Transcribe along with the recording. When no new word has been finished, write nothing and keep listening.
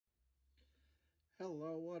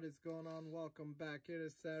Hello, what is going on? Welcome back. It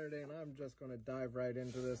is Saturday and I'm just going to dive right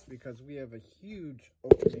into this because we have a huge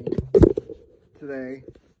opening today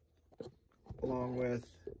along with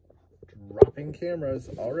dropping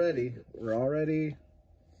cameras already. We're already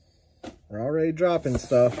dropping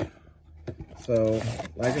stuff. So,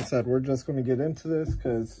 like I said, we're just going to get into this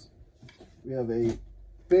because we have a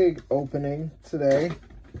big opening today.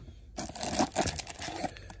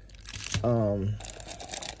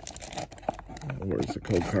 Where's the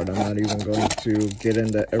code card? I'm not even going to get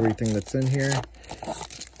into everything that's in here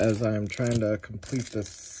as I'm trying to complete the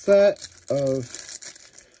set of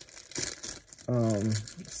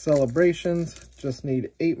celebrations. Just need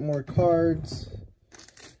 8 more cards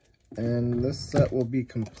and this set will be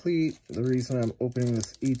complete. The reason I'm opening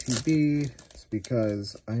this ETB is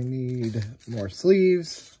because I need more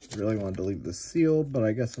sleeves. I really wanted to leave this sealed, but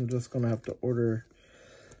I guess I'm just going to have to order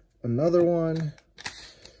another one.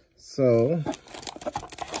 So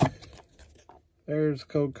there's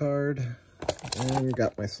code card and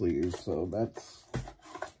got my sleeves. So that's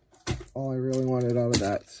all I really wanted out of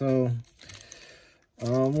that. So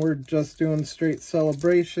we're just doing straight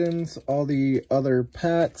celebrations. All the other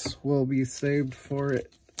packs will be saved for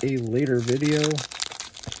a later video.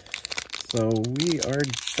 So we are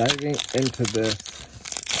diving into this.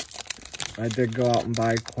 I did go out and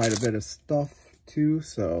buy quite a bit of stuff too,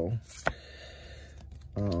 so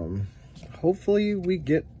hopefully we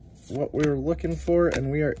get what we were looking for and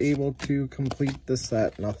we are able to complete the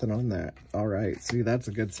set. Nothing on that. All right, see, that's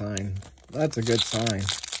a good sign. That's a good sign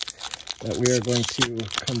that we are going to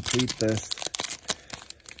complete this.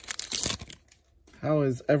 How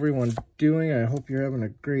is everyone doing? I hope you're having a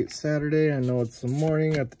great Saturday. I know it's the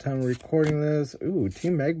morning at the time of recording this. Ooh,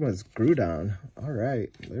 Team Magma's Groudon. All right,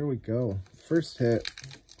 there we go. First hit.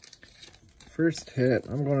 First hit.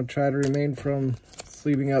 I'm going to try to remain from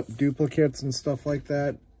sleeving up duplicates and stuff like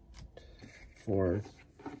that for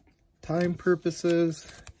time purposes.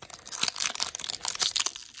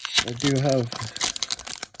 I do have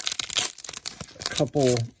a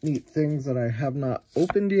couple neat things that I have not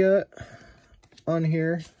opened yet on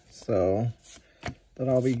here, so that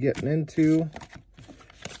I'll be getting into.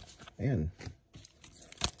 Man,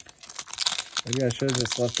 maybe I should have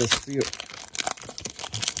just left this seal.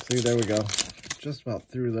 See, there we go. Just about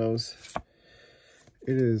through those.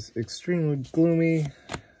 It is extremely gloomy,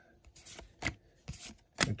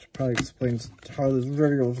 which probably explains how this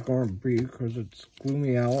video is going to be, because it's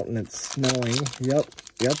gloomy out and it's snowing. Yep,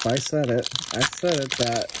 I said it. I said it,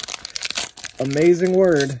 that amazing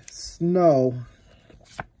word, snow.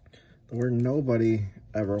 The word nobody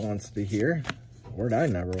ever wants to hear. The word I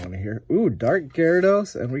never want to hear. Ooh, Dark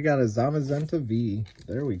Gyarados, and we got a Zamazenta V.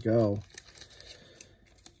 There we go.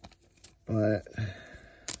 But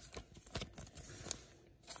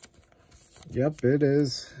yep, it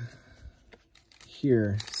is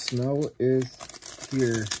here. Snow is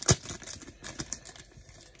here.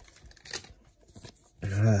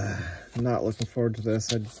 Not looking forward to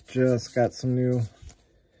this. I just got some new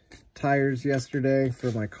tires yesterday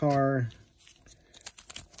for my car.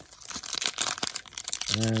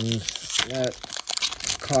 And that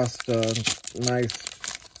cost a nice,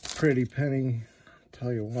 pretty penny. I'll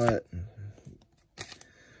tell you what.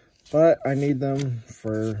 But I need them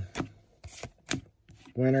for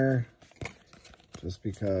winter, just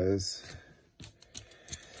because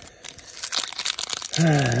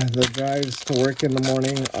the drives to work in the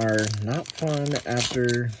morning are not fun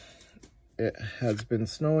after it has been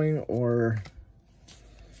snowing or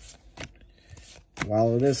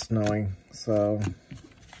while it is snowing. So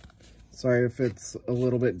sorry if it's a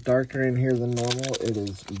little bit darker in here than normal. It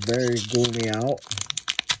is very gloomy out.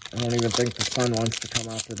 I don't even think the sun wants to come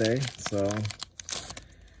out today, so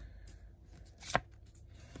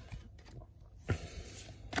I'm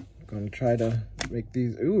going to try to make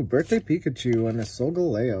these. Ooh, Birthday Pikachu and a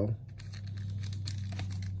Solgaleo.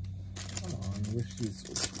 Come on, I wish these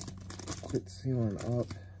would quit sealing up.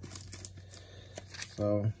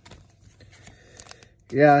 So,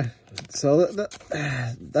 yeah, so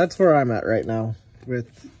that's where I'm at right now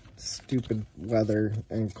with stupid weather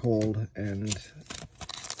and cold and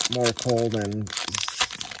more cold and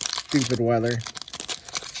stupid weather.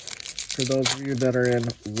 For those of you that are in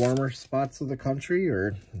warmer spots of the country,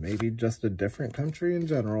 or maybe just a different country in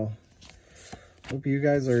general, hope you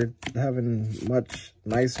guys are having much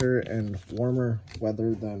nicer and warmer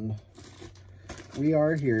weather than we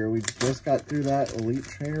are here. We just got through that Elite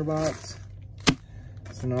Trainer box,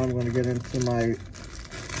 so now I'm going to get into my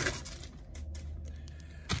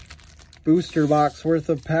booster box worth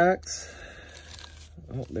of packs.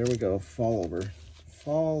 Oh, there we go. Fall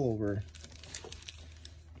over.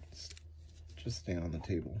 Just stay on the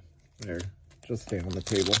table. There. Just stay on the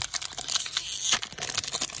table.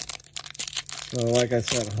 So like I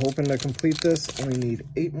said, hoping to complete this. Only need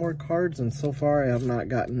 8 more cards, and so far I have not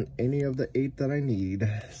gotten any of the 8 that I need.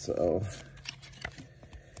 So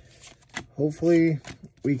hopefully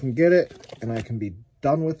we can get it and I can be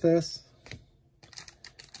done with this.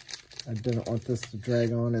 I didn't want this to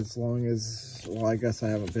drag on as long as, well, I guess I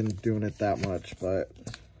haven't been doing it that much, but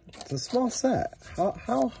it's a small set.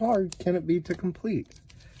 How hard can it be to complete?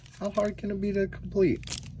 How hard can it be to complete?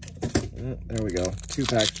 There we go. 2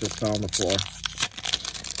 packs just fell on the floor.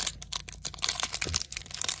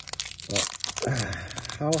 Well,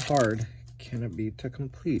 how hard can it be to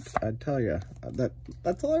complete? I tell you,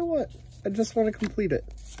 that's all I want. I just want to complete it.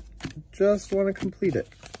 Just want to complete it.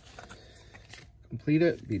 Complete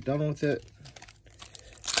it, be done with it.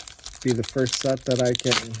 Be the first set that I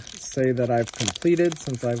can say that I've completed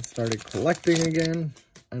since I've started collecting again.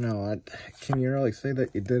 I know, can you really say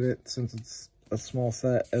that you did it since it's a small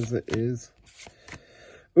set as it is?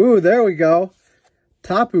 Ooh, there we go.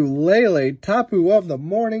 Tapu Lele, Tapu of the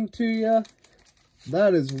morning to ya.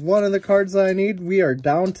 That is one of the cards I need. We are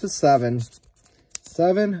down to 7.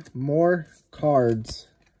 7 more cards.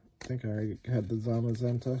 I think I already had the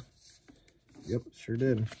Zamazenta. Yep, sure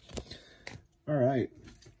did. All right.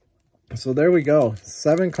 So there we go.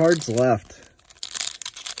 7 cards left.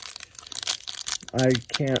 I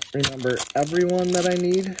can't remember everyone that I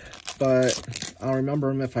need, but I'll remember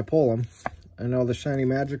them if I pull them. I know the Shiny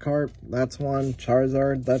Magikarp, that's one.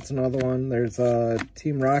 Charizard, that's another one. There's a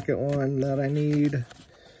Team Rocket one that I need.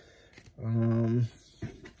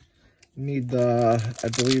 Need the, I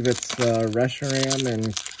believe it's the Reshiram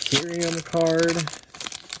and Kyurem card.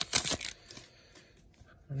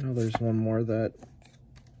 I know there's one more that,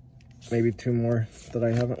 maybe 2 more that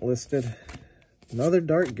I haven't listed. Another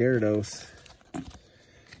Dark Gyarados.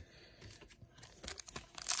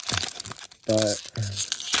 But,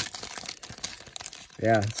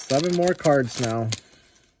 yeah, 7 more cards now.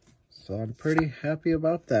 So I'm pretty happy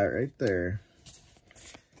about that right there.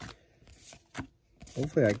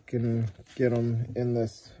 Hopefully I can get them in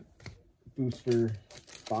this booster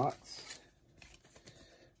box.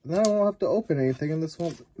 And then I won't have to open anything, and this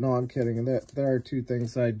won't... No, I'm kidding. There are 2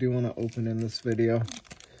 things that I do want to open in this video.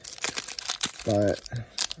 But,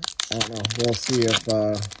 I don't know. We'll see if...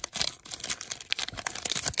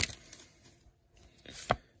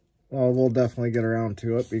 Well, we'll definitely get around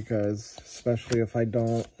to it, because especially if I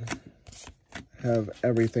don't have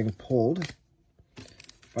everything pulled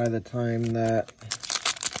by the time that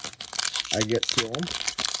I get to them.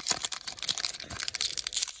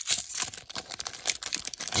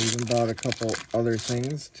 I even bought a couple other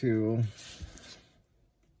things too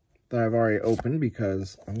that I've already opened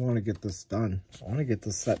because I want to get this done. I want to get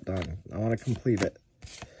this set done. I want to complete it.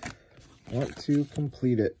 I want to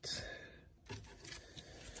complete it.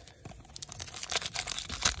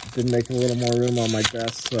 Did make a little more room on my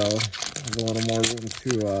desk, so I have a little more room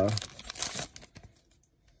to,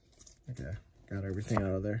 okay, got everything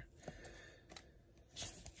out of there.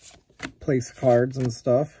 Place cards and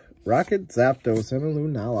stuff. Rocket, Zapdos, and a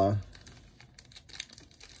Lunala.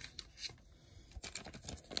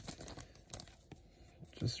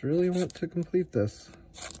 Just really want to complete this.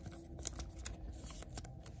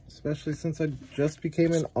 Especially since I just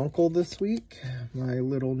became an uncle this week. My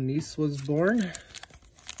little niece was born.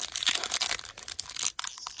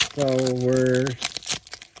 So we're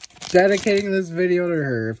dedicating this video to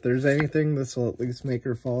her. If there's anything, this will at least make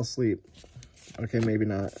her fall asleep. Okay, maybe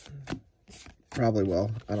not. Probably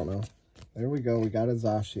will. I don't know. There we go. We got a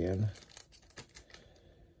Zacian.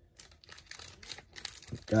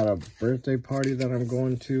 Got a birthday party that I'm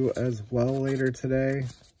going to as well later today.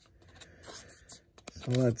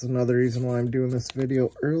 So that's another reason why I'm doing this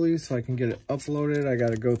video early, so I can get it uploaded. I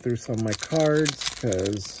got to go through some of my cards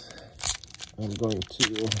because I'm going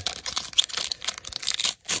to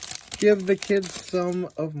give the kids some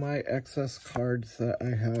of my excess cards that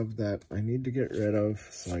I have that I need to get rid of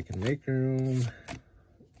so I can make room.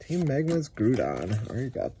 Team Magma's Groudon.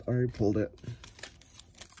 Already pulled it.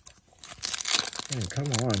 Man, come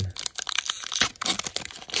on.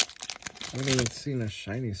 I haven't even seen a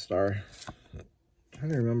shiny star. I'm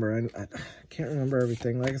trying to remember. I can't remember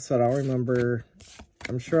everything. Like I said, I'll remember.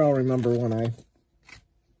 I'm sure I'll remember when I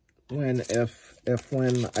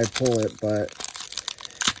pull it, but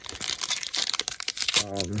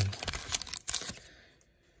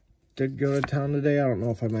did go to town today. I don't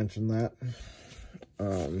know if I mentioned that.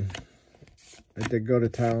 I did go to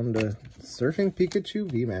town to Surfing Pikachu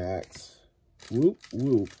VMAX. Whoop,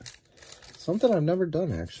 whoop. Something I've never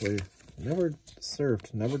done, actually. Never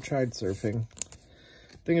surfed. Never tried surfing.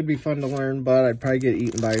 think it'd be fun to learn, but I'd probably get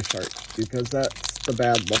eaten by a shark because that's the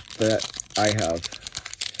bad luck that I have.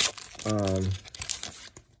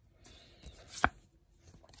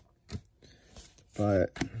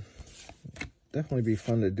 But definitely be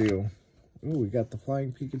fun to do. Ooh, we got the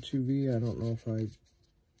Flying Pikachu V. I don't know if I...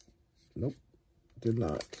 Nope, did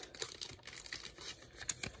not.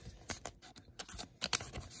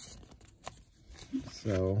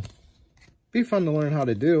 So, be fun to learn how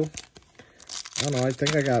to do. I don't know, I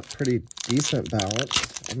think I got pretty decent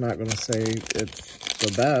balance. I'm not going to say it's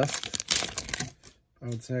the best. I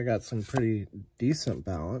would say I got some pretty decent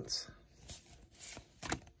balance.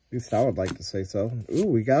 At least I would like to say so. Ooh,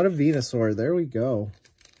 we got a Venusaur. There we go.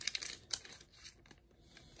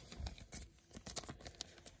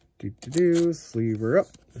 Sleeve her up.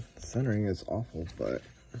 Centering is awful, but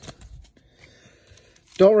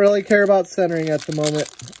don't really care about centering at the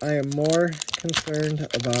moment. I am more concerned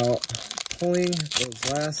about pulling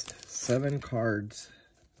those last 7 cards.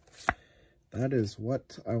 That is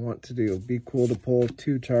what I want to do. Be cool to pull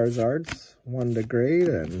 2 Charizards, 1 to grade,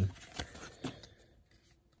 and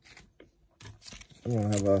I'm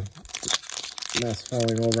going to have a mess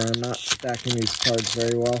falling over. I'm not stacking these cards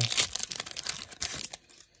very well.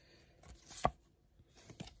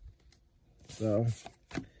 So,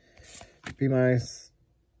 be my...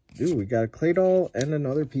 Ooh, we got a Claydol and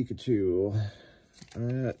another Pikachu.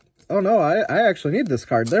 Oh no, I actually need this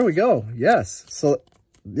card. There we go. Yes. So,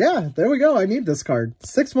 yeah, there we go. I need this card.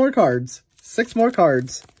 6 more cards. 6 more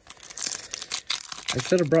cards. I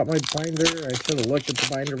should have brought my binder. I should have looked at the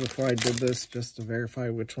binder before I did this just to verify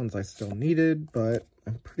which ones I still needed, but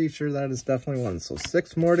I'm pretty sure that is definitely one. So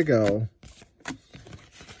 6 more to go.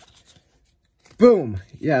 Boom.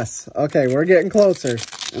 Yes. Okay, we're getting closer.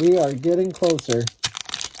 We are getting closer.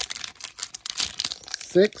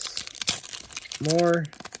 6 more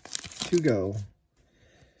to go.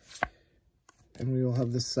 And we will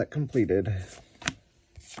have this set completed.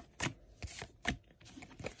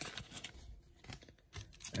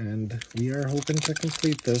 And we are hoping to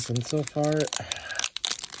complete this, and so far...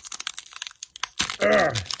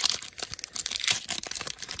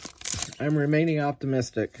 I'm remaining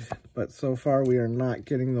optimistic, but so far we are not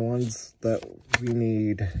getting the ones that we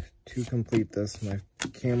need to complete this. My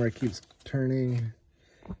camera keeps turning.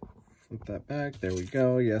 Flip that back. There we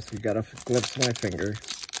go. Yes, we gotta glimpse my finger.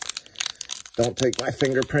 Don't take my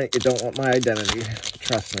fingerprint. You don't want my identity.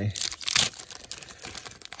 Trust me.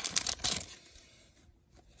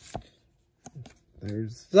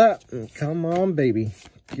 There's that. Come on, baby.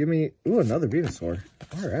 Give me... Ooh, another Venusaur.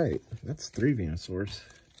 All right. That's 3 Venusaurs.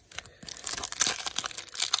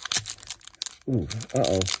 Ooh,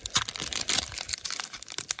 uh-oh.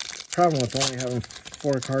 Problem with only having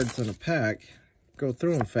 4 cards in a pack. Go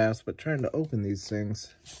through them fast, but trying to open these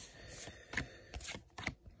things.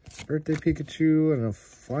 Birthday Pikachu and a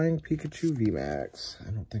Flying Pikachu VMAX.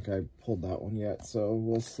 I don't think I pulled that one yet, so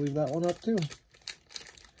we'll sleeve that one up too.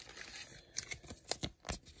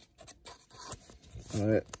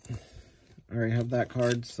 But I already have that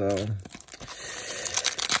card, so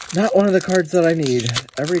not one of the cards that I need.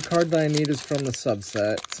 Every card that I need is from the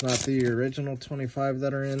subset. It's not the original 25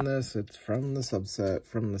 that are in this. It's from the subset,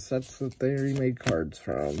 from the sets that they remade cards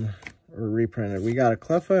from, or reprinted. We got a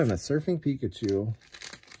Cleffa and a Surfing Pikachu.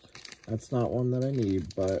 That's not one that I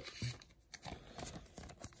need, but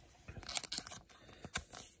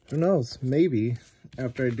who knows? Maybe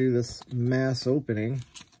after I do this mass opening,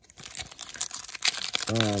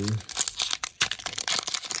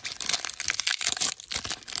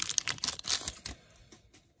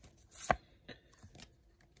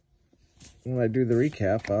 when I do the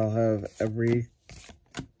recap, I'll have every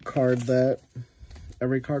card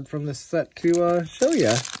from this set to show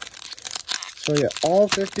you. Show you all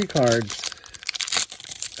 50 cards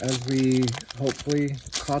as we hopefully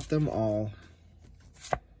caught them all.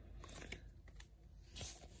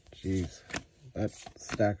 Jeez, that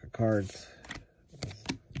stack of cards.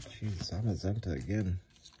 Jeez, I'm a Zenta again.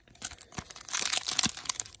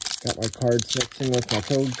 Got my cards mixing with my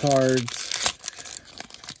code cards.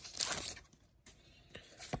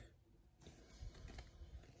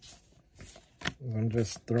 I'm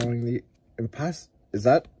just throwing the impasse. Is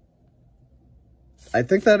that? I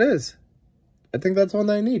think that is. I think that's one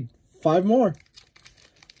that I need. 5 more.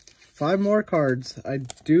 5 more cards. I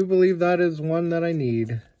do believe that is one that I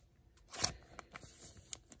need.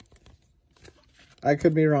 I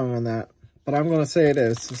could be wrong on that, but I'm going to say it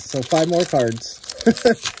is. So 5 more cards.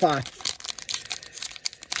 5.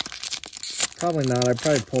 Probably not. I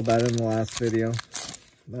probably pulled that in the last video.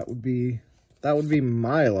 That would be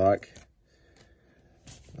my luck.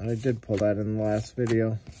 I did pull that in the last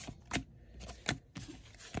video.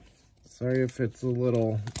 Sorry if it's a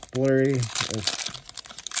little blurry. It's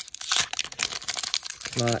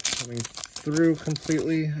not coming through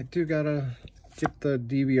completely. I do gotta get the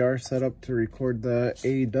DVR set up to record the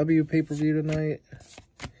AEW pay-per-view tonight.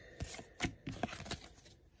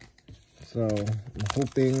 So I'm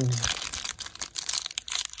hoping to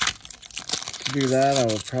do that. I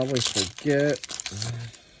will probably forget,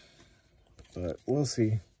 but we'll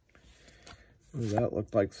see. Ooh, that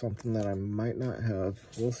looked like something that I might not have.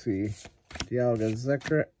 We'll see. Dialga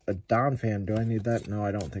Zekra, a Donphan. Do I need that? No,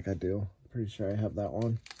 I don't think I do. Pretty sure I have that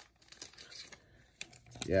one.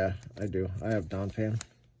 Yeah, I do. I have Donphan.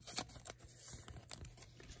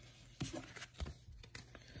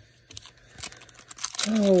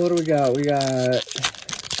 Oh, what do we got? We got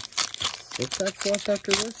 6 packs left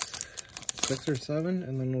after this. 6 or 7,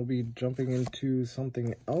 and then we'll be jumping into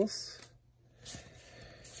something else.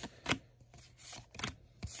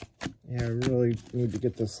 Yeah, I really need to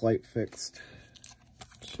get this light fixed.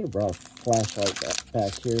 Should have brought a flashlight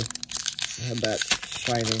back here. I had that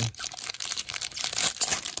shining.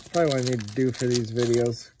 Probably what I need to do for these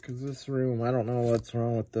videos, because this room, I don't know what's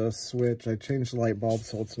wrong with the switch. I changed the light bulb,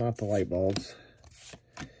 so it's not the light bulbs.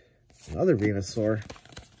 Another Venusaur.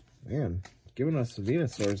 Man, giving us the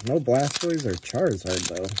Venusaurs. No Blastoise or Charizard,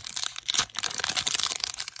 though.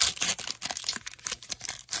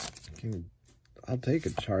 I'll take a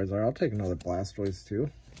Charizard. I'll take another Blastoise, too.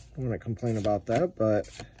 I'm going to complain about that, but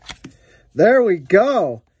there we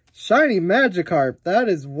go. Shiny Magikarp. That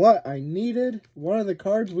is what I needed. One of the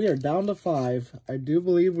cards. We are down to 5. I do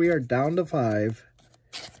believe we are down to 5.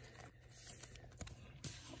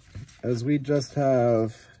 As we just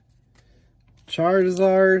have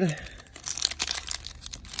Charizard. I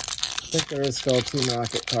think there is still a Team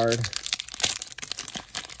Rocket card.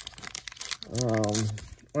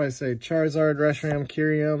 What I say? Charizard, Reshiram,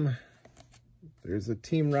 Kyurem. There's a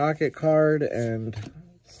Team Rocket card and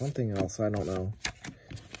something else. I don't know.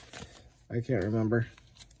 I can't remember.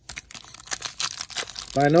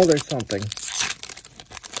 But I know there's something.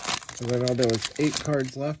 Because I know there was 8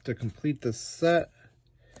 cards left to complete this set.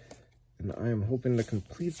 And I am hoping to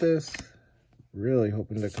complete this. Really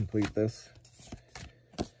hoping to complete this.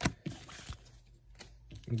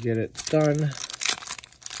 Get it done.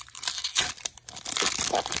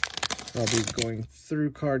 I'll be going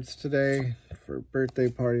through cards today for a birthday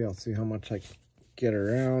party. I'll see how much I can get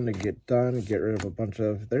around and get done and get rid of a bunch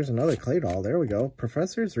of... There's another clay doll. There we go.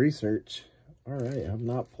 Professor's Research. All right. I've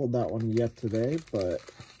not pulled that one yet today, but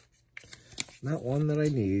not one that I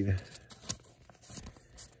need.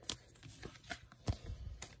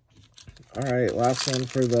 All right. Last one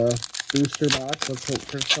for the booster box. Let's hope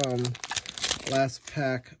for some last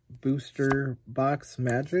pack booster box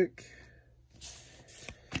magic.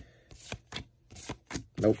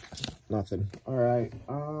 Nope, nothing. All right.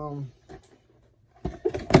 All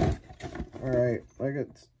right. Like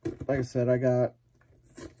I said, I got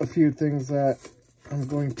a few things that I'm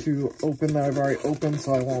going to open that I've already opened,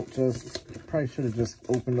 so I won't just. Probably should have just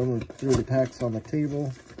opened them and threw the packs on the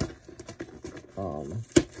table.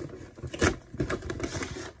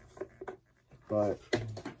 But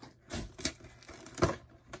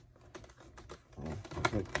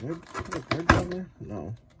did I put a card down there?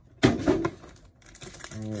 No.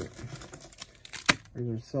 Alright,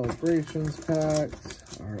 there's our Celebrations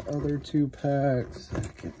packs, our other 2 packs.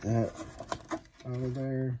 Get that out of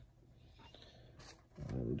there.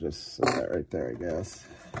 And just set that right there, I guess.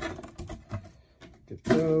 Get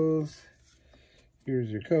those.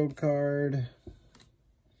 Here's your code card.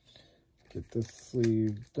 Get this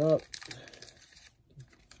sleeved up.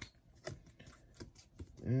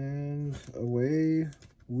 And away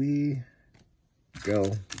we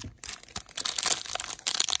go.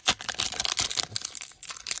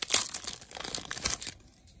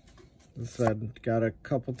 Said got a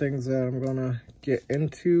couple things that I'm gonna get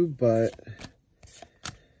into, but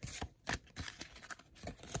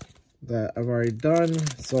that I've already done,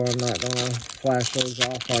 so I'm not gonna flash those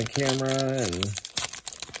off on camera and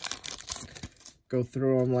go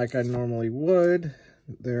through them like I normally would.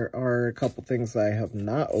 There are a couple things that I have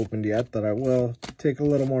not opened yet that I will take a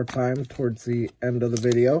little more time towards the end of the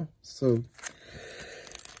video, so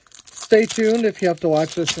stay tuned if you have to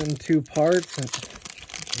watch this in 2 parts.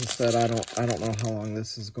 Instead, I don't know how long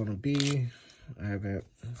this is going to be. I haven't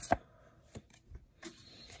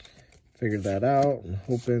figured that out. I'm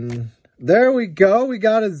hoping... There we go. We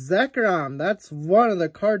got a Zekrom. That's one of the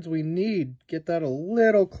cards we need. Get that a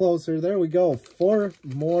little closer. There we go. 4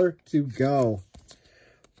 more to go.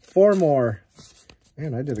 4 more.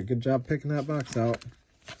 Man, I did a good job picking that box out.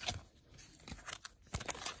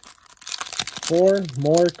 4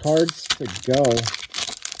 more cards to go.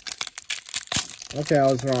 Okay,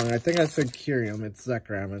 I was wrong. I think I said Kyurem. It's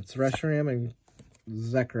Zekrom. It's Reshiram and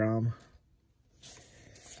Zekrom.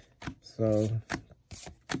 So,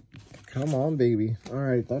 come on, baby.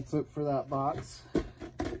 Alright, that's it for that box.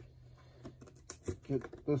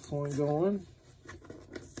 Get this one going.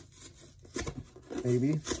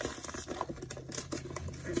 Maybe.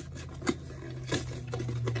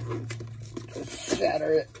 Just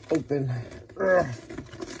shatter it open. Ugh.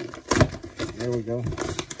 There we go.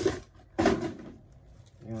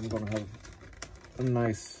 And I'm going to have a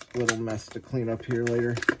nice little mess to clean up here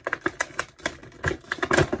later.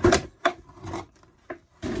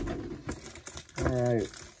 Alright,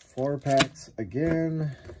 4 packs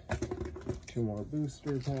again. 2 more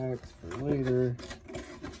booster packs for later.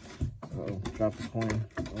 Uh-oh, dropped the coin.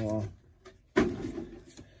 Oh well.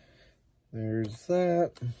 There's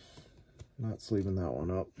that. Not sleeving that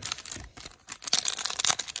one up.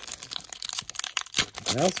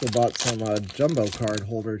 I also bought some jumbo card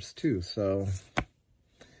holders too, so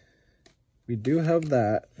we do have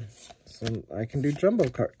that. So I can do jumbo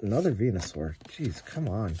card. Another Venusaur. Jeez, come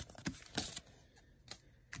on.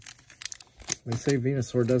 They say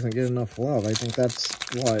Venusaur doesn't get enough love. I think that's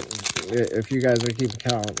what, if you guys are keeping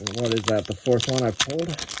count, what is that, the 4th one I pulled?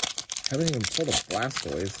 I haven't even pulled a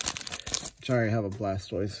Blastoise. Which I already have a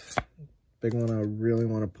Blastoise. Big one I really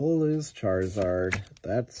want to pull is Charizard.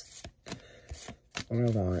 That's what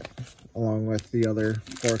I want, along with the other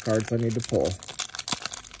 4 cards I need to pull.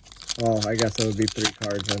 Well, I guess it would be 3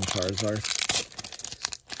 cards and Charizard.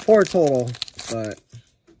 4 total, but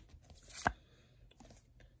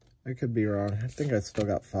I could be wrong. I think I still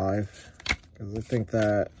got 5, because I think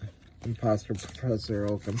that Imposter Professor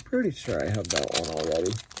Oak, I'm pretty sure I have that one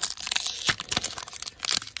already.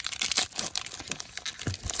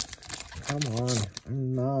 Come on.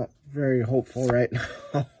 I'm not very hopeful right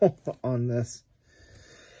now on this.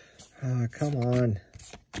 Come on.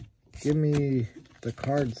 Give me the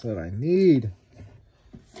cards that I need.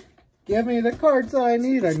 Give me the cards that I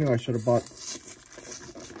need. I knew I should have bought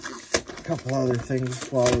a couple other things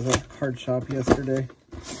while I was at the card shop yesterday.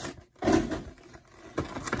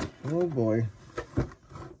 Oh boy.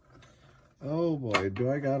 Oh boy, do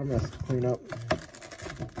I got a mess to clean up.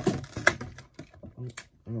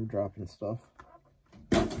 I'm dropping stuff.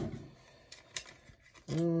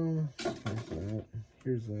 Here's that.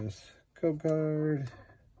 Here's this code card.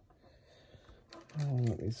 Oh,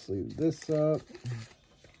 let me sleeve this up.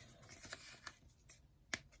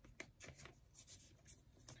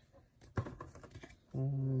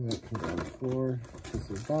 That can go on the floor. This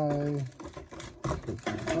is buy. This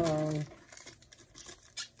is buy.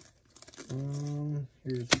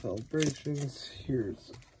 Here's celebrations.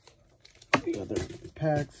 Here's the other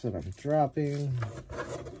packs that I'm dropping.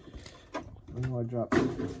 Oh, I dropped it.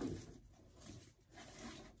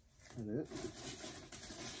 That it.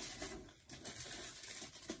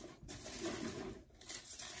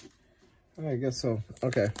 I guess so.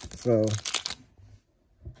 Okay, so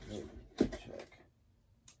check.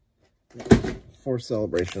 4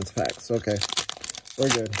 celebrations packs. Okay, we're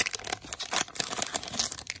good.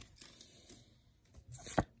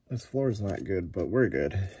 This floor is not good, but we're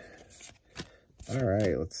good. All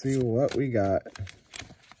right, let's see what we got.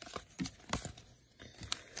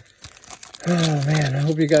 Oh man, I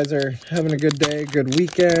hope you guys are having a good day, good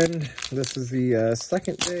weekend. This is the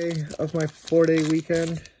 2nd day of my 4-day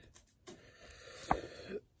weekend.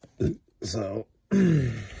 So,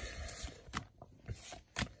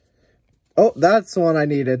 oh, that's the one I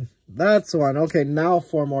needed. That's the one. Okay, now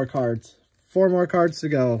 4 more cards. 4 more cards to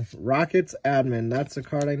go. Rockets Admin. That's the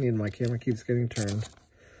card I need. My camera keeps getting turned.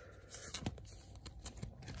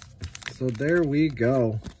 So there we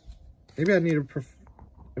go. Maybe I need a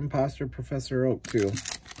Imposter Professor Oak too.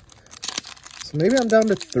 So maybe I'm down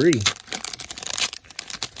to 3.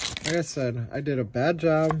 Like I said, I did a bad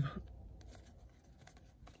job.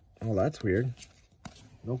 Oh, that's weird.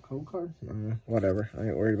 No code card? Whatever. I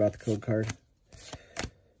ain't worried about the code card.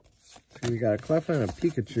 So we got a Cleffa and a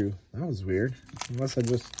Pikachu. That was weird. Unless I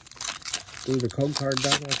just threw the code card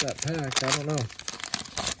down with that pack. I don't know.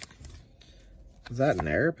 Was that an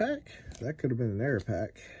error pack? That could have been an error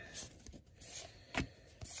pack.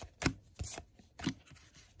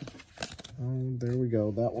 Oh, there we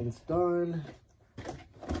go. That one's done.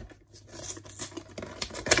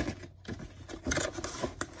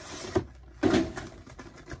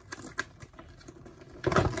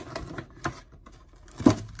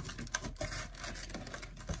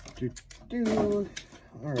 All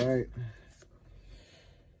right.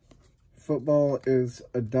 Football is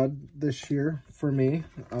a dud this year for me.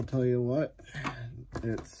 I'll tell you what.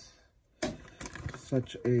 It's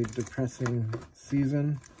such a depressing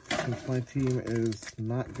season. since my team is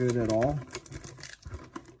not good at all.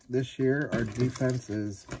 This year, our defense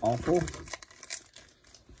is awful.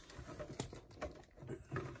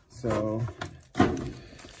 So,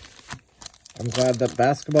 I'm glad that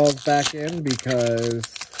basketball is back in, because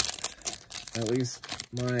at least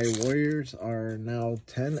my Warriors are now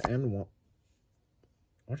 10-1.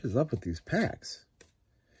 What is up with these packs?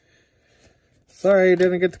 Sorry,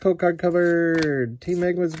 didn't get the code card covered. Team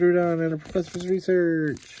Magma's Groudon and a Professor's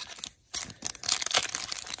Research.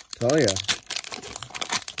 Tell ya.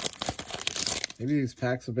 Maybe these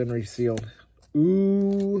packs have been resealed.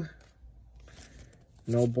 Ooh.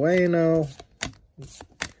 No bueno.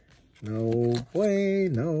 No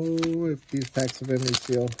bueno if these packs have been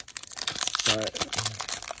resealed. But,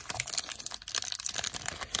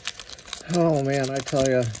 oh man, I tell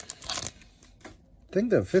ya. I think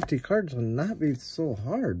the 50 cards will not be so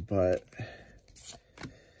hard, but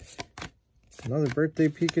another birthday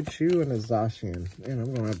Pikachu and a Zacian. Man, I'm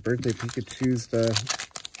going to have birthday Pikachus to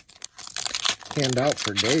hand out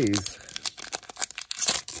for days.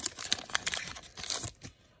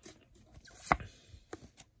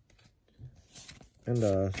 And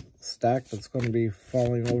a stack that's going to be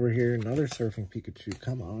falling over here. Another Surfing Pikachu.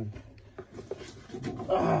 Come on.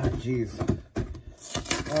 Ah, jeez.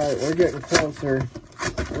 Alright, we're getting closer.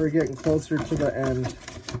 We're getting closer to the end.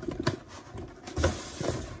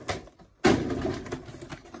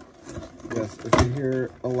 Yes, if you hear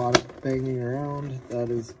a lot of banging around, that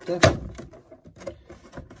is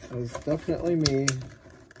definitely me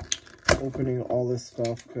opening all this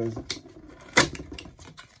stuff, because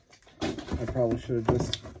I probably should have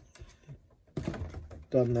just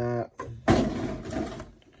done that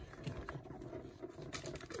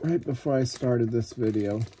right before I started this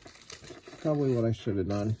video. Probably what I should have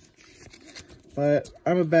done. But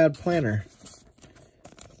I'm a bad planner.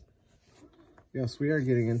 Yes, we are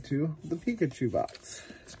getting into the Pikachu box.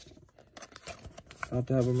 About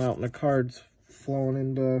to have a mountain of cards flowing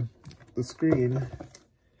into the screen.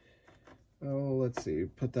 Oh, let's see.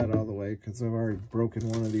 Put that out of the way, because I've already broken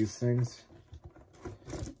one of these things.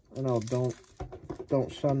 I know, don't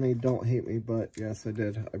shun me, don't hate me, but yes, I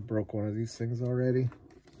did. I broke one of these things already.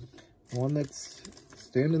 One that's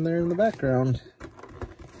standing there in the background.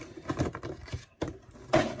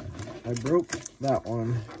 I broke that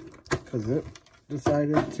one because it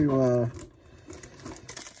decided to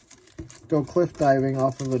go cliff diving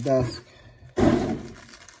off of a desk.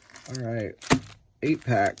 Alright, 8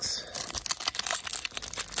 packs.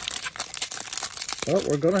 Well,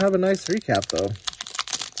 we're going to have a nice recap though.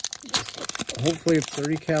 Hopefully it's the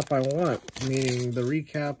recap I want, meaning the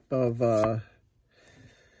recap of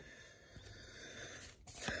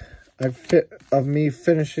of me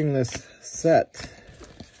finishing this set.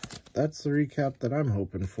 That's the recap that I'm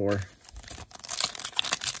hoping for.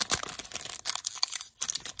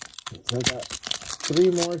 So I got 3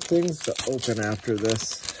 more things to open after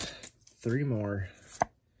this. 3 more.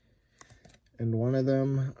 And one of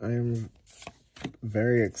them I'm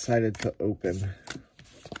very excited to open.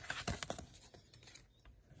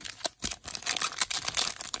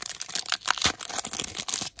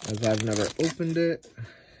 As I've never opened it.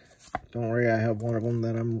 Don't worry, I have one of them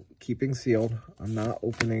that I'm keeping sealed. I'm not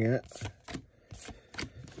opening it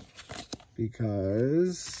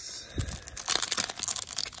because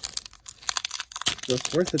it's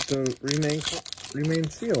just worth it to remain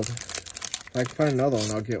sealed. If I can find another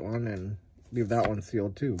one, I'll get one and leave that one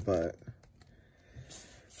sealed too. But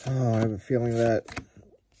oh, I have a feeling that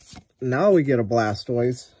now we get a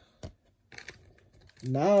Blastoise.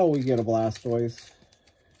 Now we get a Blastoise.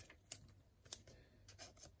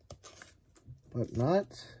 But not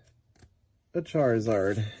a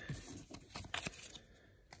Charizard.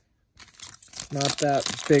 Not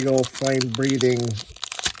that big old flame-breathing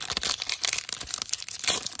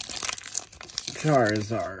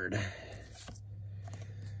Charizard.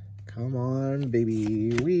 Come on,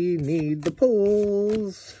 baby. We need the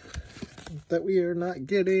pulls that we are not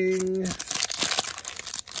getting.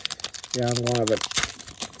 Yeah, I'm going to have a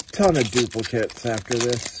ton of duplicates after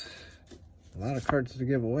this. A lot of cards to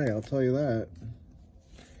give away, I'll tell you that.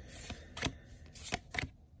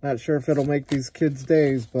 Not sure if it'll make these kids'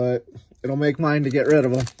 days, but it'll make mine to get rid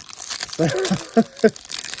of them.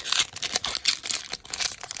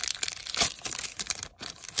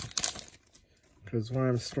 Because when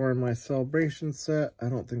I'm storing my celebration set, I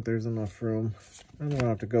don't think there's enough room. I'm going to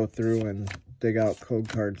have to go through and dig out code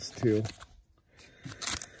cards too.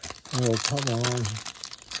 Oh, come on.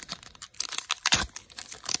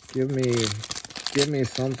 Give me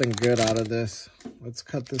something good out of this. Let's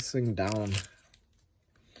cut this thing down.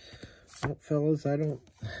 Oh, fellas, I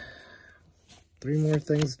 3 more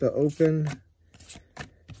things to open.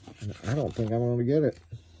 And I don't think I'm going to get it.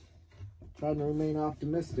 Trying to remain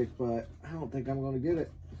optimistic, but I don't think I'm going to get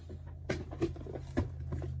it.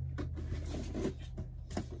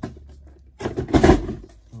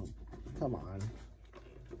 Oh, come on.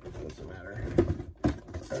 Doesn't matter.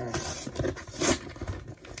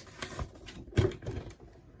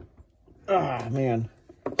 Ah, man.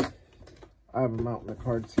 I have a mountain of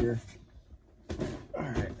cards here.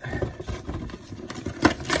 Alright.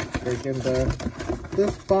 Break into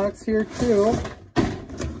this box here, too.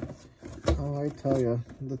 Oh, I tell you.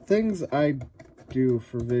 The things I do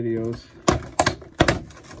for videos.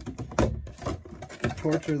 The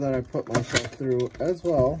torture that I put myself through as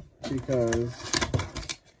well. Because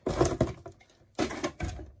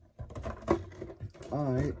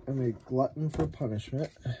I am a glutton for punishment.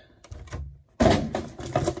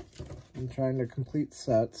 I'm trying to complete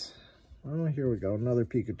sets. Oh, here we go. Another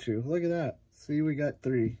Pikachu. Look at that. See, we got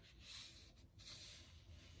 3.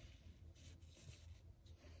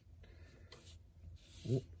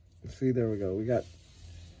 See, there we go. We got...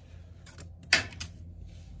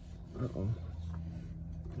 Uh-oh.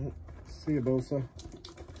 Oh, see you, Bosa.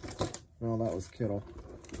 No, that was Kittle.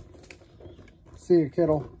 See you,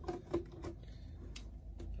 Kittle.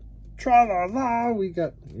 Tra-la-la! We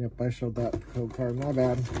got... Yep, I showed that code card. My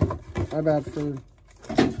bad. My bad for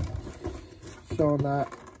showing that.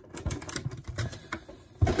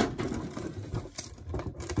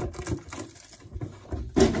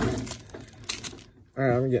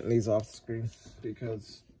 Alright, I'm getting these off the screen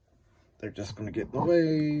because they're just going to get in the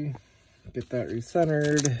way. Get that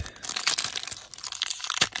recentered.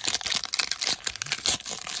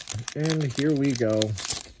 And here we go.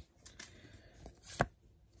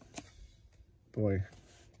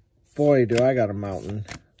 Boy, do I got a mountain.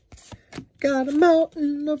 Got a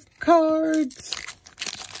mountain of cards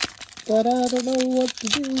that I don't know what to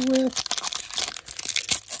do with.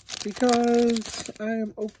 Because I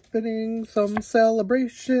am opening some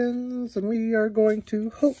celebrations and we are going to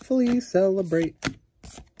hopefully celebrate.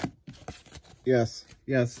 Yes,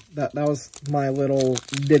 that was my little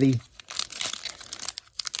ditty.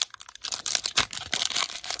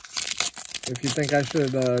 If you think I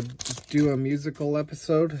should do a musical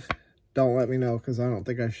episode, don't let me know because I don't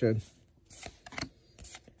think I should.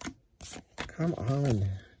 Come on.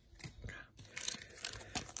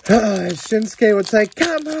 Shinsuke would say,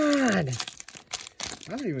 come on!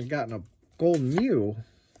 I haven't even gotten a golden Mew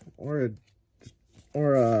or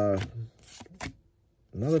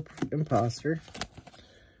another imposter.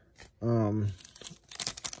 A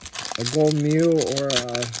golden Mew or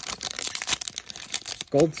a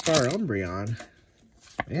Gold Star Umbreon.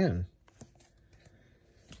 Man.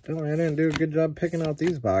 I didn't do a good job picking out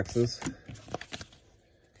these boxes.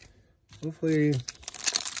 Hopefully,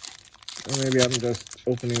 or maybe I'm just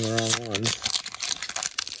opening the wrong ones.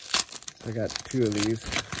 I got 2 of these,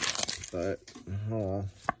 but oh well.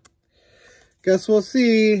 Guess we'll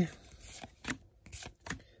see.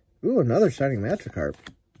 Ooh, another shiny Magikarp.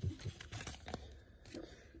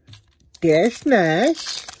 Dash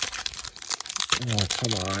Nash. Oh,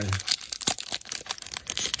 come on.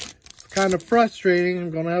 It's kind of frustrating.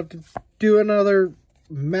 I'm gonna have to do another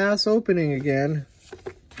mass opening again.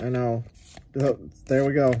 I know. Oh, there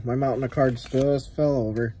we go. My mountain of cards just fell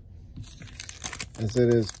over. As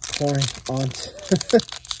it is pouring on.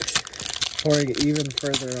 Pouring even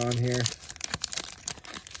further on here.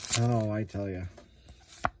 Oh, I tell you.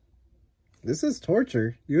 This is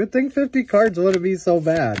torture. You would think 50 cards wouldn't be so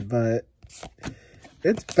bad, but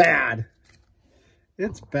it's bad.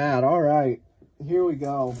 It's bad. All right. Here we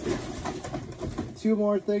go. 2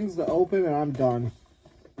 more things to open and I'm done.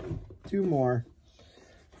 2 more.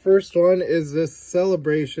 First one is this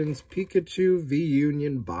Celebrations Pikachu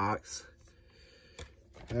V-Union box.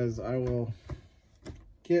 As I will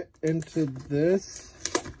get into this.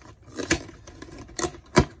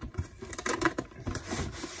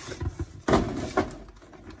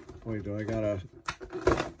 Boy, do I got a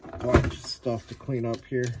bunch of stuff to clean up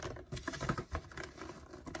here.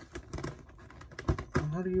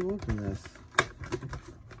 How do you open this?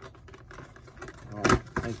 Oh,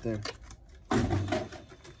 right there.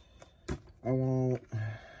 I won't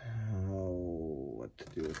know what to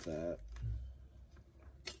do with that.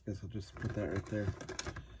 Guess I'll just put that right there.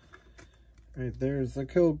 Right there's the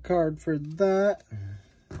code card for that.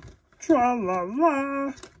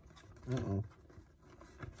 Tra-la-la! Uh-oh.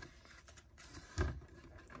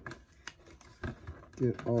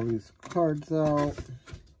 Get all these cards out.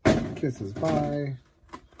 Kisses bye.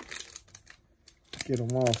 Get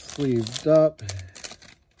them all sleeved up.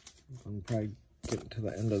 I'm probably getting to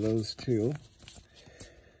the end of those too.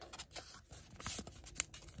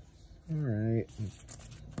 Alright.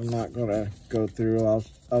 I'm not gonna go through.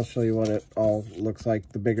 I'll show you what it all looks like,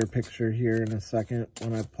 the bigger picture here in a second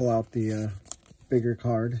when I pull out the bigger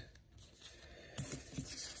card.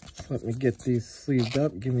 So let me get these sleeved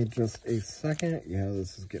up. Give me just a second. Yeah,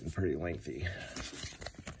 this is getting pretty lengthy.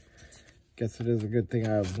 Guess it is a good thing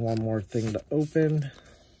I have one more thing to open.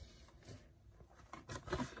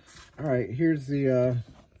 Alright, here's the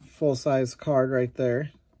full-size card right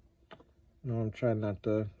there. No, I'm trying not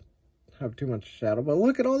to have too much shadow, but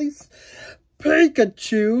look at all these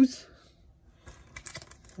Pikachus.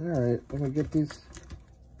 Alright, let me get these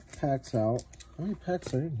packs out. How many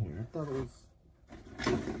packs are in here? I thought it was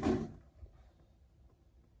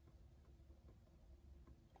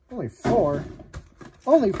only 4.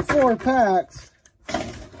 Only 4 packs.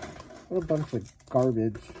 What a bunch of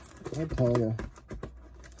garbage. I tell you.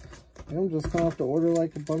 I'm just gonna have to order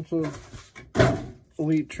like a bunch of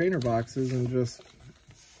Elite Trainer boxes and just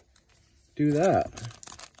do that.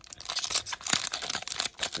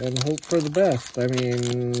 And hope for the best. I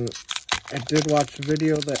mean, I did watch a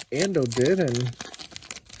video that Ando did, and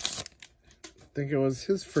I think it was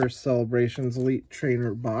his first Celebrations Elite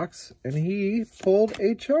Trainer box, and he pulled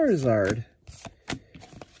a Charizard.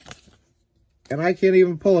 And I can't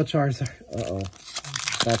even pull a Charizard. Uh-oh.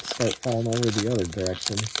 About to start falling over the other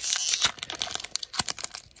direction.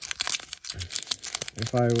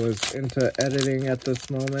 If I was into editing at this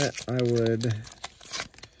moment, I would...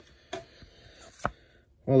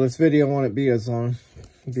 Well, this video wouldn't be as long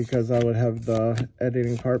because I would have the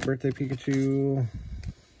editing part. Birthday Pikachu,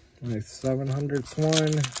 my 700th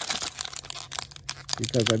one,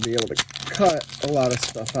 because I'd be able to cut a lot of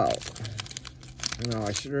stuff out. You know,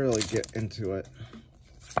 I should really get into it.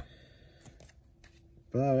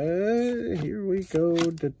 But here we go.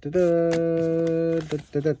 Da, da, da, da,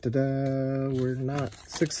 da, da, da, da. We're not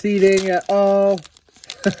succeeding at all.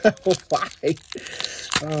 Why?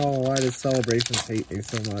 Oh, why does Celebrations hate me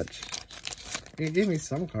so much? It gave me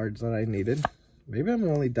some cards that I needed. Maybe I'm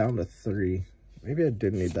only down to 3. Maybe I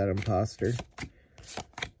did need that imposter.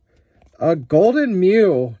 A Golden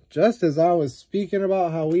Mew. Just as I was speaking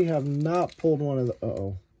about how we have not pulled one of the...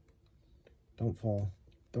 Uh-oh. Don't fall.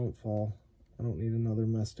 Don't fall. I don't need another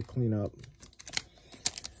mess to clean up.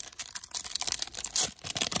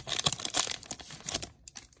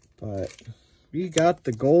 But we got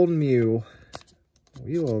the Golden Mew.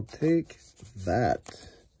 We will take that.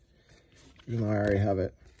 Even though I already have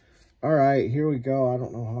it. Alright, here we go. I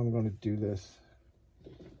don't know how I'm going to do this.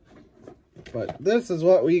 But this is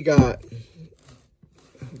what we got.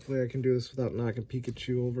 Hopefully I can do this without knocking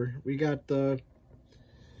Pikachu over. We got the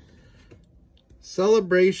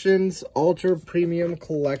Celebrations Ultra Premium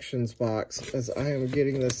Collections box. As I am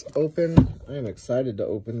getting this open, I am excited to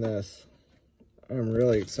open this. I'm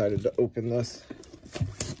really excited to open this.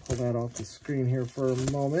 Pull that off the screen here for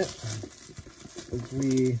a moment. As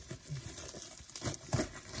we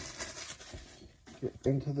get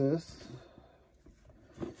into this.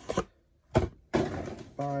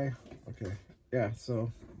 Bye. Okay. Yeah,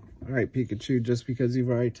 so. Alright, Pikachu, just because you've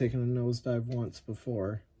already taken a nosedive once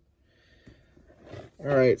before.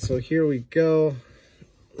 Alright, so here we go.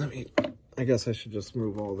 I guess I should just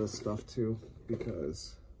move all this stuff too,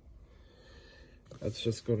 because that's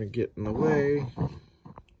just going to get in the way.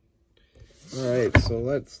 Alright, so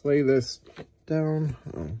let's lay this down.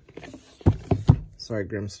 Oh. Sorry,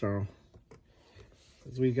 Grimstar.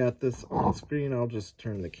 As we got this on screen, I'll just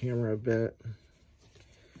turn the camera a bit.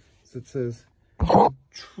 So it says,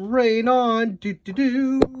 train on,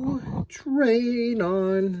 train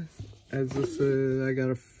on. As this is, I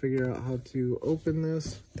gotta figure out how to open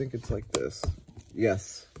this. I think it's like this.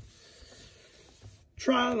 Yes.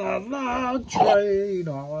 Tra-la-la, train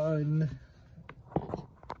on. Oh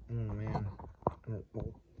man,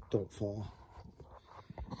 don't fall.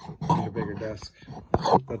 Need a bigger desk.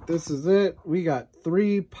 But this is it. We got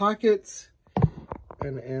 3 pockets,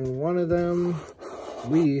 and in one of them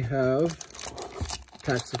we have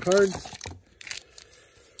packs of cards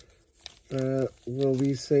that will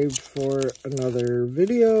be saved for another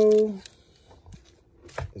video,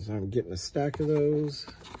 as I'm getting a stack of those.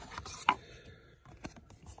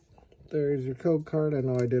 There's your code card. I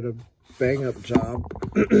know I did a bang up job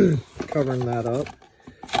covering that up.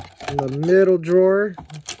 In the middle drawer,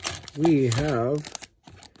 we have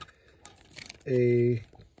a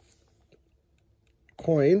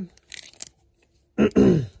coin.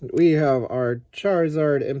 We have our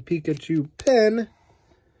Charizard and Pikachu pen.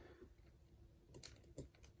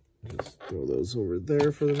 Just throw those over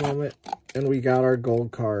there for the moment. And we got our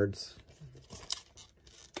gold cards.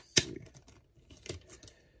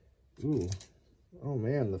 Ooh. Oh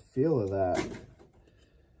man, the feel of that.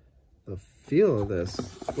 the feel of this.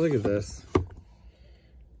 Look at this.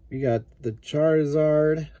 We got the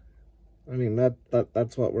Charizard. I mean,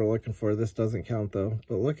 that's what we're looking for. This doesn't count though.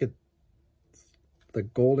 But look at the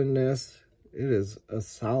goldenness. It is a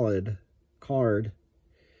solid card.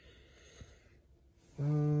 I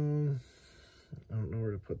don't know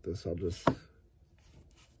where to put this. I'll just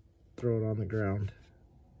throw it on the ground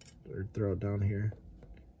or throw it down here.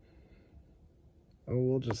 Oh,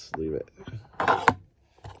 we'll just leave it.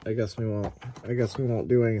 I guess we won't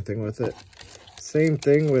do anything with it. Same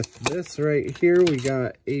thing with this right here. We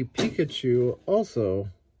got a Pikachu also.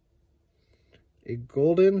 A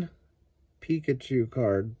golden Pikachu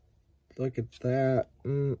card. Look at that.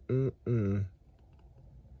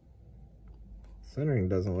 Centering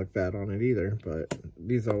doesn't look bad on it either, but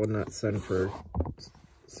these I would not send them for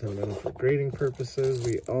grading purposes.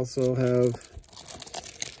 We also have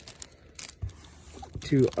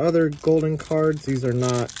 2 other golden cards. These are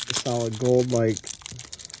not solid gold like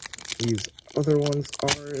these other ones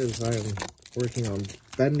are, as I'm working on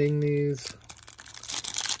bending these.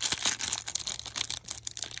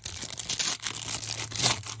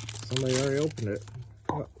 Somebody already opened it.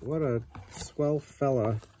 What a swell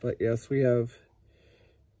fella. But yes, we have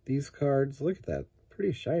these cards. Look at that.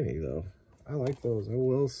 Pretty shiny though. I like those. I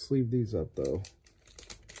will sleeve these up though.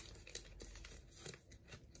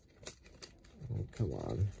 Oh, come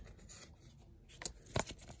on.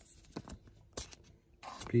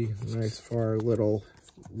 Be nice for our little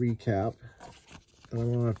recap. I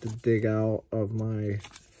don't have to dig out of my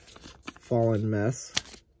fallen mess.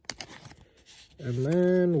 And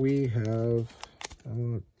then we have,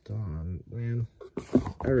 oh, darn, man.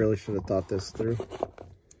 I really should have thought this through.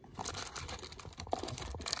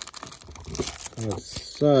 That was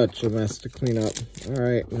such a mess to clean up. All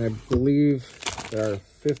right, and I believe there are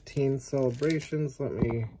 15 celebrations. Let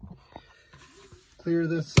me clear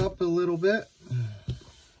this up a little bit.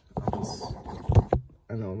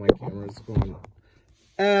 I know my camera's going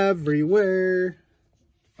everywhere.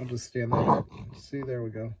 I'll just stand there. See, there we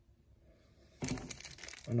go.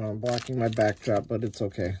 I know I'm blocking my backdrop, but it's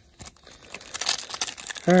okay.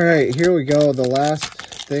 All right, here we go. The last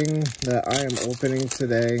thing that I am opening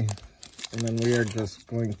today, and then we are just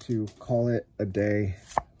going to call it a day,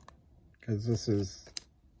 because this is,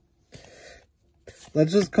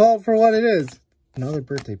 let's just call it for what it is. Another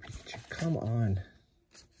birthday Pikachu. Come on.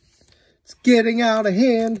 It's getting out of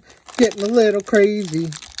hand, getting a little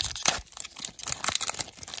crazy.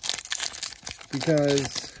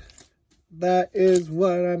 Because that is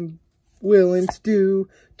what I'm willing to do,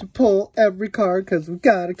 to pull every card, because we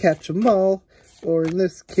gotta catch them all. Or in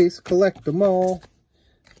this case, collect them all.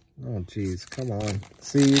 Oh, geez, come on.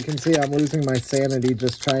 See, you can see I'm losing my sanity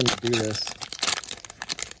just trying to do this.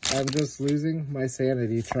 I'm just losing my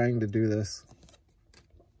sanity trying to do this.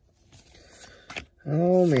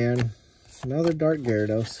 Oh, man. Another Dark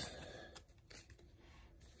Gyarados.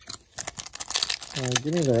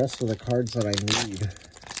 Give me the rest of the cards that I need.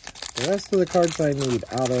 The rest of the cards I need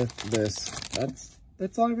out of this.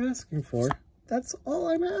 That's all I'm asking for. That's all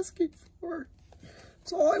I'm asking for.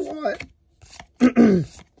 That's all I want.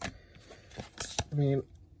 I mean,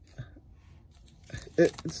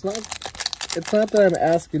 it's not that I'm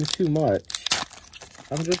asking too much.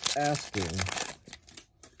 I'm just asking.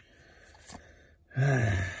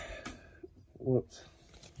 Whoops.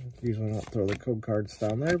 Usually don't throw the code cards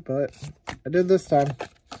down there, but I did this time.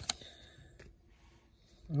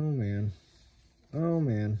 Oh, man. Oh,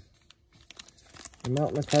 man. The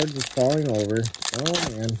mountain of cards is falling over. Oh,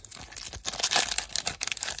 man.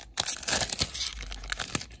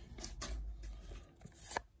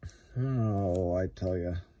 Oh, I tell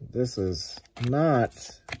you. This is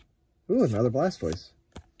not... Ooh, another Blastoise.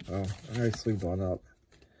 Oh, I already sleeved one up.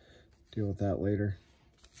 Deal with that later.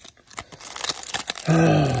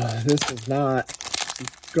 This is not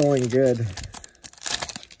going good.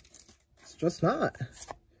 It's just not.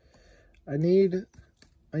 I know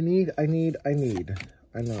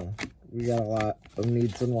we got a lot of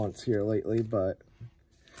needs and wants here lately, but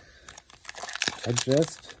I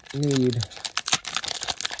just need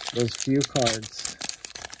those few cards.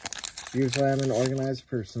 Usually I'm an organized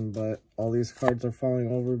person, but all these cards are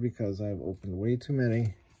falling over because I've opened way too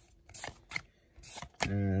many.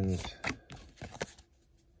 And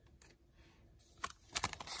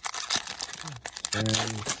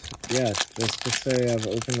yeah, just to say I've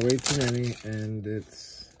opened way too many, and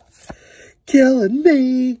it's killing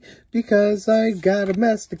me because I got a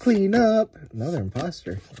mess to clean up. Another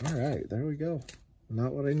imposter. All right, there we go.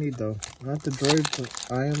 Not what I need though. Not the droid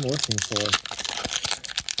that I am looking for.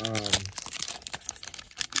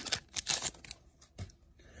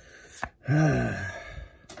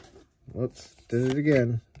 Whoops, did it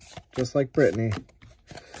again. Just like Brittany.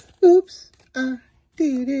 Oops, I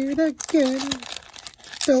did it again.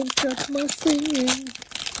 Don't judge my singing.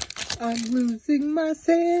 I'm losing my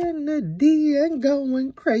sanity and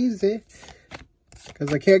going crazy.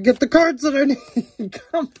 Because I can't get the cards that I need.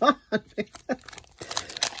 Come on, man.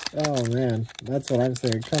 Oh, man. That's what I'm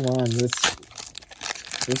saying. Come on. This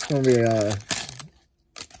is going to be a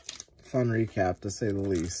fun recap, to say the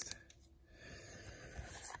least.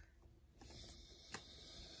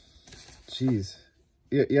 Jeez.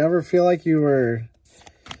 You ever feel like you were...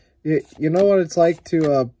 You know what it's like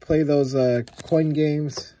to play those coin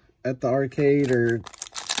games at the arcade,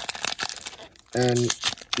 and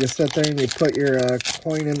you sit there and you put your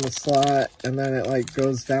coin in the slot, and then it like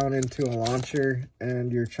goes down into a launcher,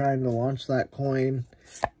 and you're trying to launch that coin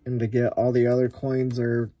and to get all the other coins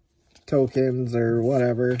or tokens or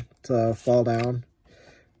whatever to fall down.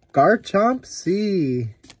 Garchomp C.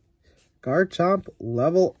 Garchomp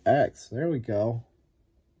level X. There we go.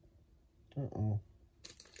 Uh-oh.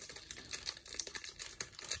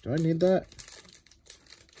 Do I need that?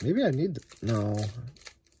 Maybe I need... No.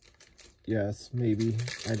 Yes, maybe.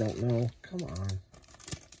 I don't know. Come on.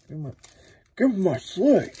 Give me my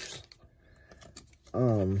slicks.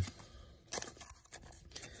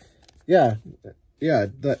 Yeah,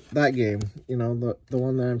 that game. You know, the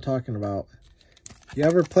one that I'm talking about. You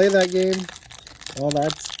ever play that game? Well,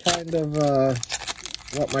 that's kind of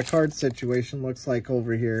what my card situation looks like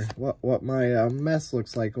over here. What my mess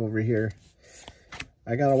looks like over here.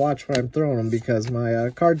 I gotta watch where I'm throwing them because my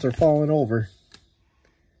cards are falling over.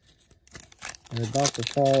 They're about to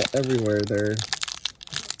fall everywhere there.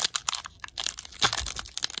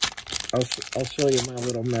 I'll show you my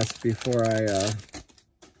little mess before I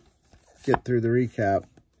get through the recap,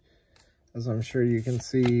 as I'm sure you can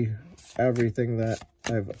see everything that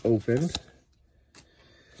I've opened.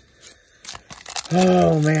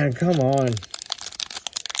 Oh man, come on.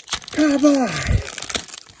 Come on!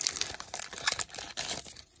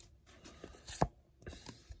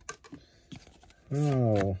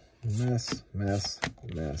 Oh, mess.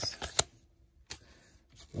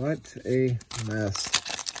 What a mess.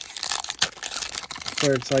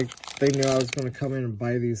 Where it's like they knew I was going to come in and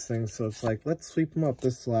buy these things, so it's like, let's sweep them up.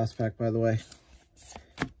 This is the last pack, by the way.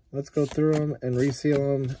 Let's go through them and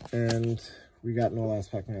reseal them, and we got no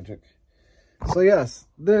last pack magic. So yes,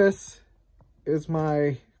 this is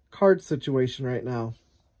my card situation right now.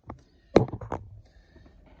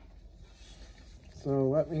 So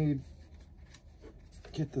let me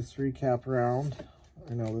get this recap around.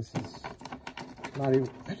 I know this is not even...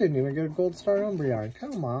 I didn't even get a Gold Star Umbreon.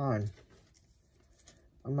 Come on.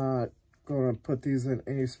 I'm not going to put these in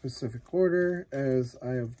any specific order, as I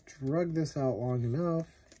have drugged this out long enough.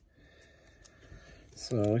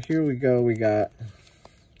 So here we go. We got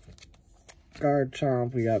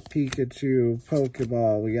Garchomp, we got Pikachu,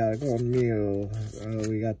 Pokeball, we got a Golden Mew,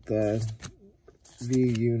 we got the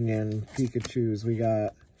V-Union Pikachus, we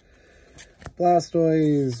got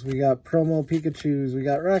Blastoise, we got promo Pikachus, we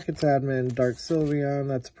got Rakutadman, Dark Sylveon,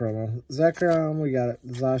 that's a promo, Zekrom, we got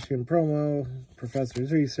Zacian promo,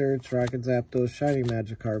 Professor's Research, Rocket Zapdos, Shiny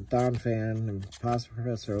Magikarp, Donphan, Impossible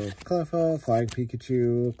Professor Cleffa, Flying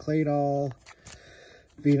Pikachu, Claydol,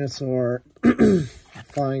 Venusaur,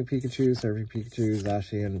 Flying Pikachu, Surfing Pikachu,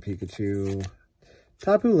 Zacian Pikachu,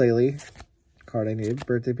 Tapu Lele, card I need,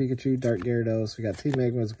 Birthday Pikachu, Dark Gyarados, we got Team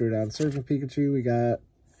Magma's Groudon, Surfing Pikachu, we got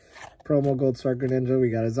promo Gold Star Greninja, we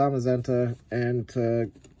got a Zamazenta, and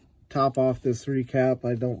to top off this recap,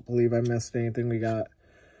 I don't believe I missed anything, we got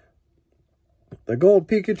the Gold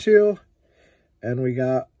Pikachu, and we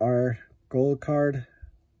got our Gold card,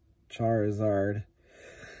 Charizard.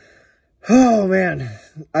 Oh man,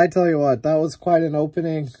 I tell you what, that was quite an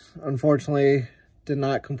opening. Unfortunately, did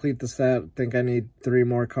not complete the set. I think I need 3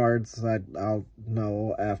 more cards. I'll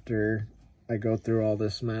know after I go through all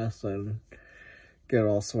this mess and get it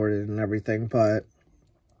all sorted and everything. But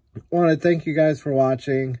I want to thank you guys for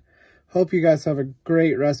watching. Hope you guys have a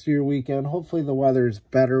great rest of your weekend. Hopefully the weather is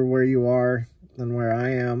better where you are than where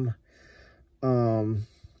I am.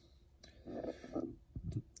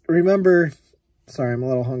 Remember... Sorry, I'm a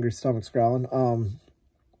little hungry, stomach's growling.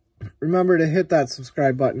 Remember to hit that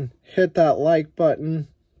subscribe button. Hit that like button.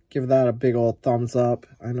 Give that a big old thumbs up.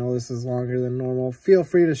 I know this is longer than normal. Feel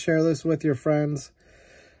free to share this with your friends.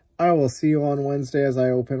 I will see you on Wednesday as I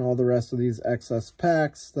open all the rest of these excess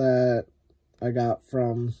packs that I got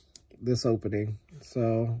from this opening.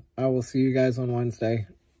 So, I will see you guys on Wednesday.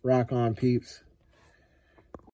 Rock on, peeps.